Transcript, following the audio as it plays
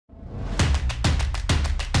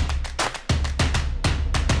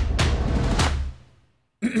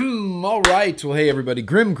All right. Well, hey, everybody.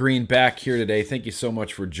 GrimmGreen back here today. Thank you so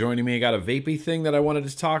much for joining me. I got a vapey thing that I wanted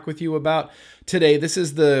to talk with you about today. This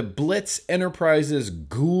is the Blitz Enterprises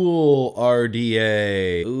Ghoul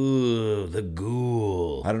RDA. Ooh, the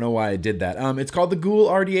Ghoul. I don't know why I did that. It's called the Ghoul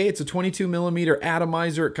RDA. It's a 22 millimeter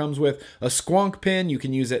atomizer. It comes with a squonk pin. You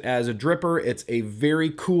can use it as a dripper. It's a very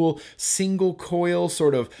cool single coil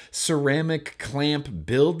sort of ceramic clamp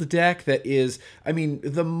build deck that is, I mean,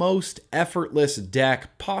 the most effortless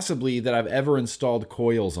deck possibly that I've ever installed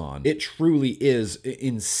coils on. It truly is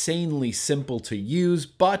insanely simple to use,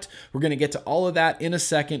 but we're going to get to all of that in a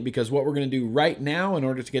second, because what we're going to do right now in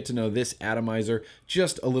order to get to know this atomizer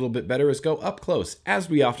just a little bit better is go up close, as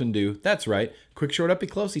we often do. That's right. Quick short uppy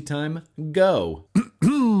closey time. Go.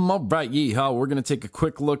 All right, yeehaw. We're going to take a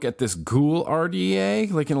quick look at this Ghoul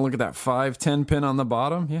RDA. Like, look at that 510 pin on the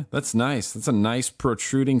bottom. Yeah, that's nice. That's a nice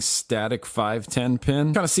protruding static 510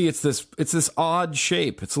 pin. Kind of see it's this odd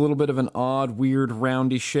shape. It's a little bit of an odd, weird,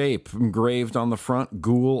 roundy shape engraved on the front.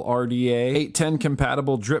 Ghoul RDA. 810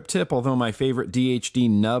 compatible drip tip, although my favorite DHD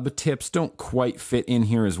nub tips don't quite fit in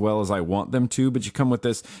here as well as I want them to, but it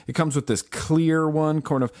comes with this clear one,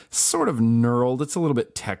 sort of knurled. It's a little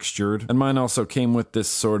bit textured. And mine also came with this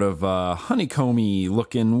sort of honeycomby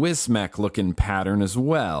looking, Wismec looking pattern as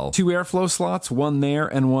well. 2 airflow slots, one there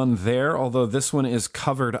and one there, although this one is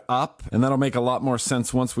covered up, and that'll make a lot more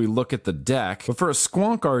sense once we look at the deck. But for a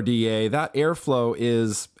squonk RDA, that airflow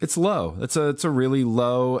it's low. It's a really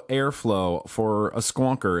low airflow for a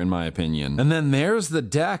squonker, in my opinion. And then there's the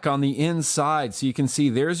deck on the inside, so you can see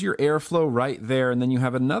there's your airflow right there, and then you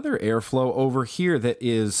have another airflow over here that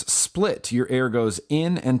is split. Your air goes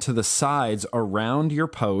in and to the sides around your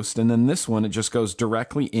post, and then this one, it just goes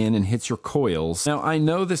directly in and hits your coils. Now, I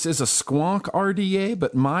know this is a squonk RDA,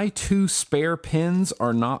 but my 2 spare pins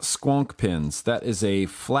are not squonk pins. That is a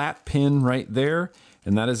flat pin right there,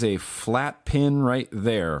 and that is a flat pin right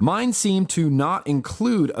there. Mine seem to not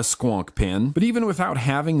include a squonk pin, but even without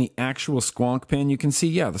having the actual squonk pin, you can see,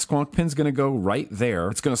 yeah, the squonk pin's gonna go right there.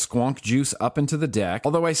 It's gonna squonk juice up into the deck,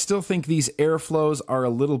 although I still think these airflows are a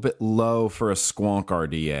little bit low for a squonk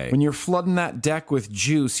RDA. When you're flooding that deck with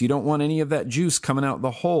juice, you don't want any of that juice coming out the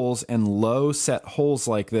holes, and low set holes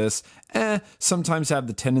like this sometimes have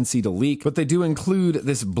the tendency to leak, but they do include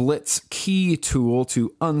this Blitz key tool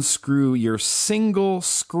to unscrew your single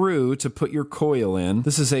screw to put your coil in.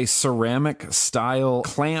 This is a ceramic style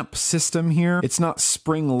clamp system here. It's not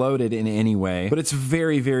spring loaded in any way, but it's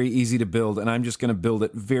very, very easy to build, and I'm just going to build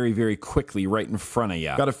it very, very quickly right in front of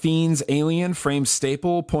you. Got a Fiends Alien frame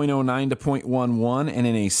staple, 0.09 to 0.11, and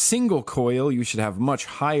in a single coil, you should have much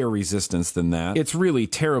higher resistance than that. It's really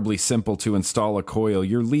terribly simple to install a coil.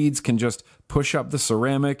 Your leads can just push up the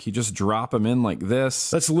ceramic. You just drop them in like this.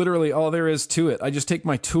 That's literally all there is to it. I just take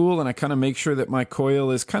my tool and I kind of make sure that my coil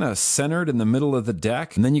is kind of centered in the middle of the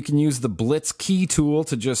deck, and then you can use the Blitz key tool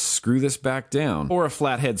to just screw this back down. Or a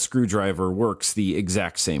flathead screwdriver works the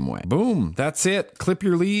exact same way. Boom, that's it. Clip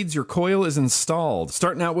your leads, your coil is installed.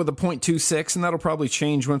 Starting out with a 0.26, and that'll probably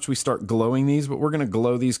change once we start glowing these, but we're gonna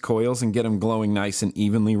glow these coils and get them glowing nice and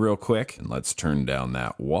evenly real quick. And let's turn down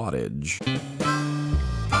that wattage.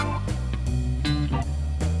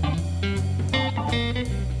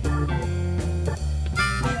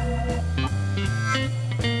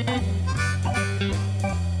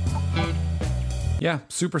 Yeah,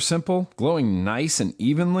 super simple, glowing nice and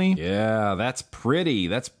evenly. Yeah, that's pretty.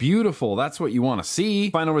 That's beautiful. That's what you want to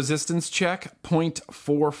see. Final resistance check,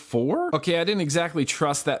 0.44. Okay, I didn't exactly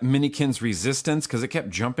trust that Minikin's resistance because it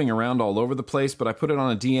kept jumping around all over the place, but I put it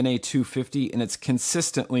on a DNA 250 and it's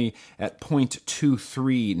consistently at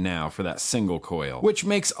 0.23 now for that single coil, which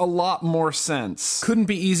makes a lot more sense. Couldn't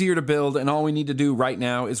be easier to build, and all we need to do right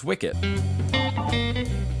now is wick it.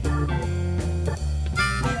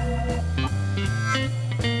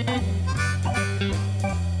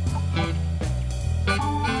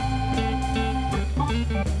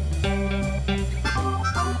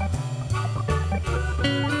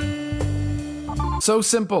 So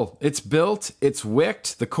simple. It's built, it's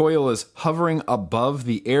wicked, the coil is hovering above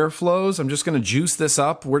the airflows. I'm just gonna juice this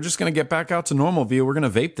up. We're just gonna get back out to normal view. We're gonna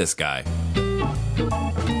vape this guy.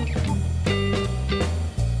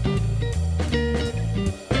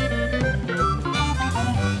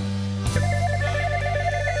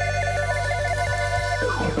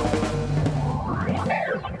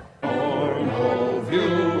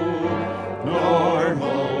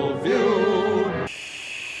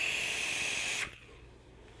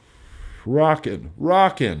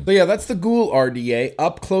 Rockin'. So yeah, that's the Ghoul RDA,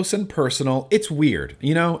 up close and personal. It's weird,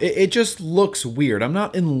 you know? It just looks weird. I'm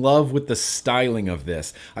not in love with the styling of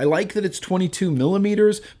this. I like that it's 22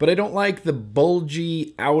 millimeters, but I don't like the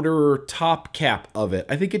bulgy outer top cap of it.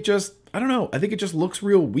 I think it just, I don't know. I think it just looks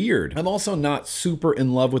real weird. I'm also not super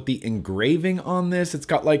in love with the engraving on this. It's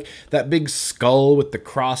got like that big skull with the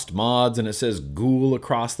crossed mods and it says Ghoul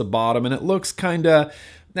across the bottom and it looks kind of,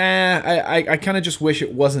 I kind of just wish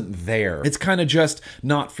it wasn't there. It's kind of just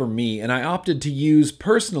not for me, and I opted to use,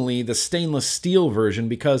 personally, the stainless steel version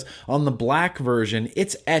because on the black version,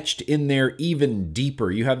 it's etched in there even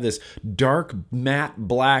deeper. You have this dark, matte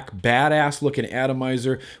black, badass-looking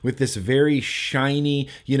atomizer with this very shiny,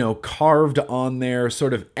 you know, carved on there,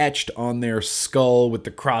 sort of etched on their skull with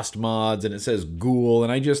the crossed mods, and it says Ghoul,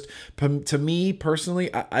 and I just, to me, personally,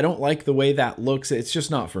 I don't like the way that looks. It's just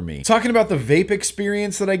not for me. Talking about the vape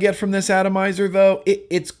experience that I get from this atomizer though,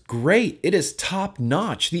 it's great. It is top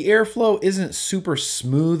notch. The airflow isn't super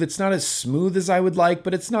smooth. It's not as smooth as I would like,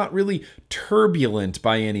 but it's not really turbulent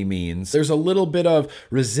by any means. There's a little bit of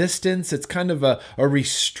resistance. It's kind of a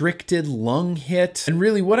restricted lung hit. And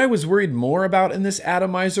really what I was worried more about in this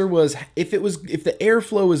atomizer was if the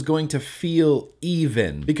airflow is going to feel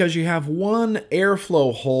even, because you have one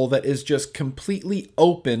airflow hole that is just completely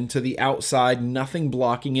open to the outside, nothing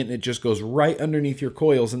blocking it, and it just goes right underneath your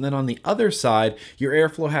coils. And then on the other side, your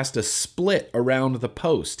airflow has to split around the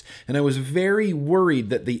post. And I was very worried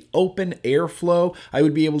that the open airflow, I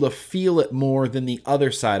would be able to feel it more than the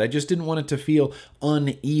other side. I just didn't want it to feel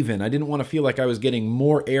uneven. I didn't want to feel like I was getting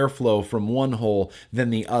more airflow from one hole than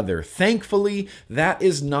the other. Thankfully, that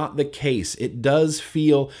is not the case. It does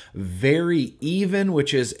feel very even,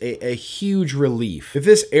 which is a huge relief. If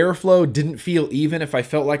this airflow didn't feel even, if I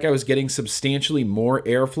felt like I was getting substantially more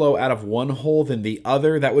airflow out of one hole than the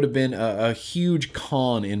other, that would have been a huge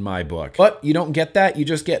con in my book. But you don't get that. You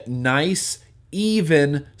just get nice,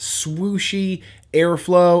 even, swooshy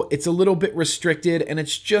airflow. It's a little bit restricted and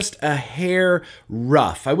it's just a hair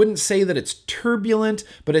rough. I wouldn't say that it's turbulent,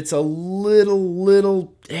 but it's a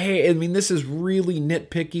little, hey, I mean, this is really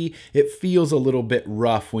nitpicky. It feels a little bit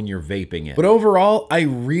rough when you're vaping it. But overall, I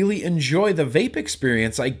really enjoy the vape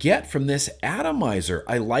experience I get from this atomizer.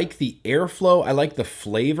 I like the airflow. I like the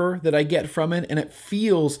flavor that I get from it, and it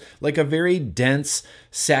feels like a very dense,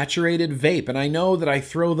 saturated vape. And I know that I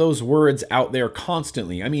throw those words out there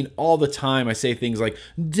constantly. I mean, all the time I say things like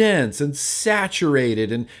dense and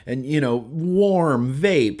saturated and you know, warm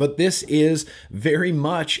vape, but this is very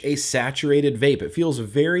much a saturated vape. It feels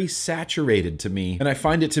very saturated to me, and I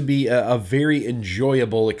find it to be a very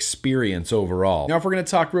enjoyable experience overall. Now, if we're going to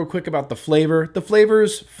talk real quick about the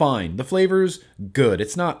flavor's fine. The flavor's good.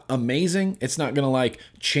 It's not amazing. It's not going to like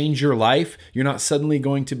change your life. You're not suddenly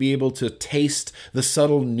going to be able to taste the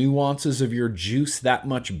subtle nuances of your juice that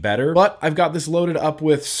much better. But I've got this loaded up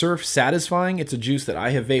with Surf Satisfying. It's a juice that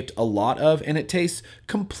I have vaped a lot of, and it tastes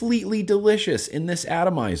completely delicious in this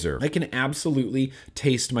atomizer. I can absolutely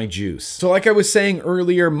taste my juice. So like I was saying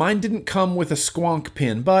earlier, mine didn't come with a squonk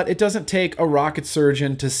pin, but it doesn't take a rocket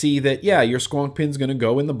surgeon to see that, yeah, your squonk pin's gonna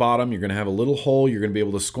go in the bottom, you're gonna have a little hole, you're gonna be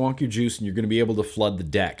able to squonk your juice, and you're gonna be able to flood the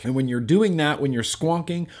deck. And when you're doing that, when you're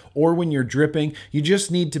squonking or when you're dripping, you just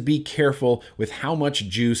need to be careful with how much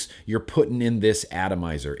juice you're putting in this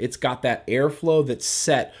atomizer. It's got that airflow that's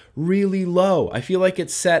set really low. I feel like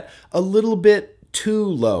it's set a little bit too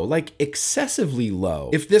low, like excessively low.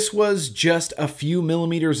 If this was just a few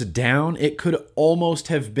millimeters down, it could almost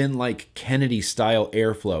have been like Kennedy style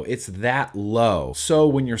airflow. It's that low. So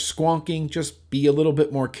when you're squonking, just be a little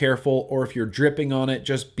bit more careful, or if you're dripping on it,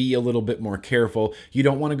 just be a little bit more careful. You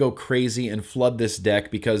don't want to go crazy and flood this deck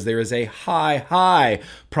because there is a high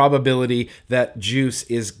probability that juice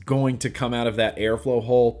is going to come out of that airflow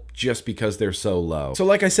hole just because they're so low. So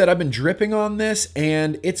like I said, I've been dripping on this,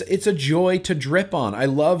 and it's a joy to drip on. I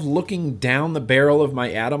love looking down the barrel of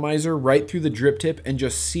my atomizer right through the drip tip and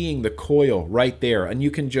just seeing the coil right there. And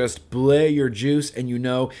you can just blay your juice and you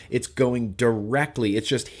know it's going directly, it's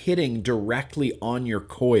just hitting directly on your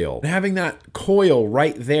coil. And having that coil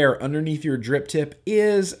right there underneath your drip tip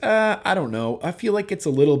is, I don't know, I feel like it's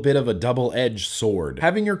a little bit of a double-edged sword.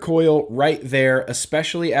 Having your coil right there,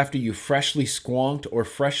 especially after you freshly squonked or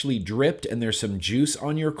freshly dripped and there's some juice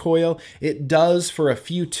on your coil, it does, for a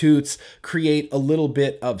few toots, create a little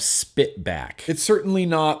bit of spit back. It's certainly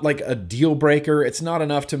not like a deal breaker. It's not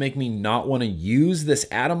enough to make me not want to use this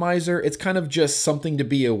atomizer. It's kind of just something to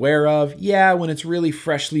be aware of. Yeah, when it's really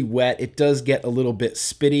freshly wet, it does get get a little bit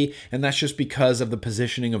spitty, and that's just because of the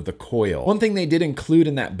positioning of the coil. One thing they did include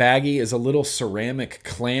in that baggie is a little ceramic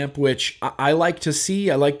clamp, which I like to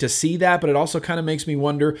see. I like to see that, but it also kind of makes me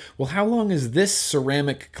wonder, well, how long is this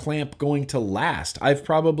ceramic clamp going to last? I've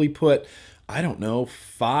probably put, I don't know,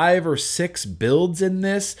 5 or 6 builds in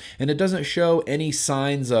this, and it doesn't show any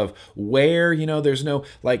signs of wear. You know, there's no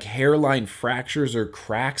like hairline fractures or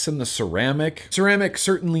cracks in the ceramic. Ceramic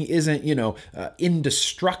certainly isn't, you know,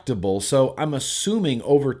 indestructible, so I'm assuming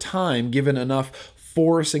over time, given enough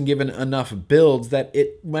force and given enough builds, that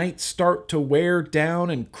it might start to wear down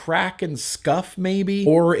and crack and scuff maybe.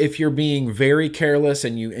 Or if you're being very careless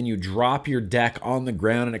and you drop your deck on the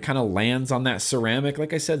ground and it kind of lands on that ceramic,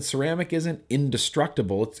 like I said, ceramic isn't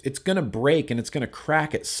indestructible. It's gonna break and it's gonna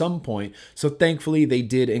crack at some point. So thankfully they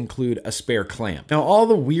did include a spare clamp. Now, all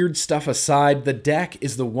the weird stuff aside, the deck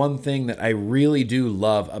is the one thing that I really do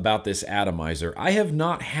love about this atomizer. I have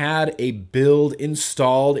not had a build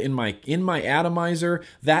installed in my atomizer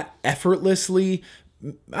that effortlessly,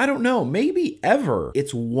 I don't know, maybe ever.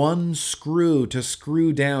 It's one screw to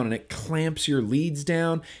screw down and it clamps your leads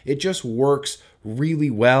down. It just works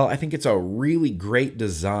really well. I think it's a really great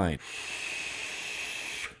design.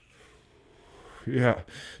 Yeah,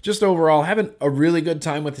 just overall having a really good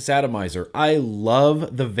time with this atomizer. I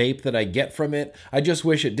love the vape that I get from it. I just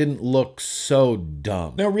wish it didn't look so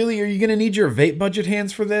dumb. Now, really, are you gonna need your vape budget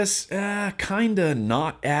hands for this? Kinda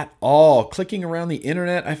not at all. Clicking around the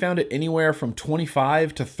internet, I found it anywhere from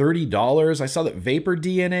 $25 to $30. I saw that Vapor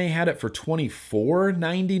DNA had it for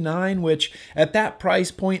 $24.99, which at that price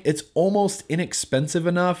point, it's almost inexpensive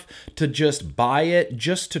enough to just buy it,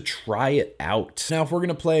 just to try it out. Now, if we're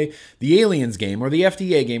gonna play the Aliens game, or the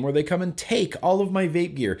FDA game, where they come and take all of my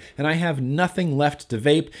vape gear and I have nothing left to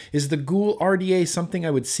vape, is the Ghoul RDA something I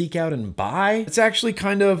would seek out and buy? It's actually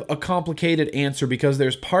kind of a complicated answer because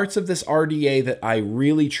there's parts of this RDA that I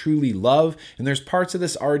really truly love, and there's parts of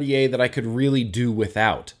this RDA that I could really do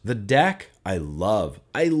without. The deck, I love.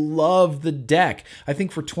 I love the deck. I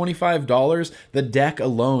think for $25, the deck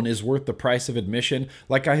alone is worth the price of admission.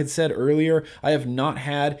 Like I had said earlier, I have not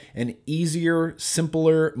had an easier,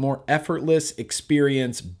 simpler, more effortless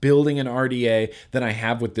experience building an RDA than I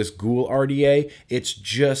have with this Ghoul RDA. It's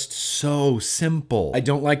just so simple. I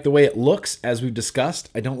don't like the way it looks, as we've discussed.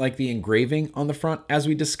 I don't like the engraving on the front, as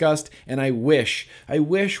we discussed, and I wish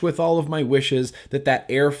with all of my wishes that that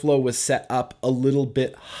airflow was set up a little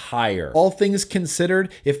bit higher. All things considered,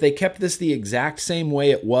 if they kept this the exact same way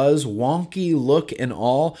it was, wonky look and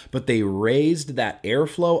all, but they raised that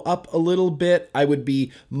airflow up a little bit, I would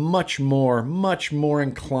be much more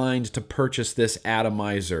inclined to purchase this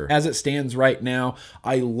atomizer. As it stands right now,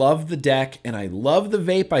 I love the deck and I love the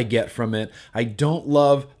vape I get from it. I don't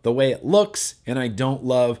love the way it looks, and I don't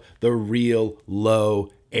love the real low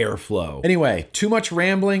airflow. Anyway, too much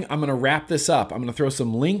rambling. I'm gonna wrap this up. I'm gonna throw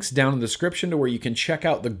some links down in the description to where you can check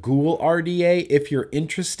out the Ghoul RDA if you're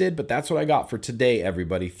interested, but that's what I got for today,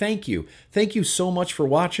 everybody. Thank you. Thank you so much for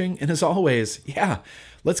watching, and as always, yeah,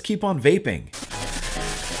 let's keep on vaping.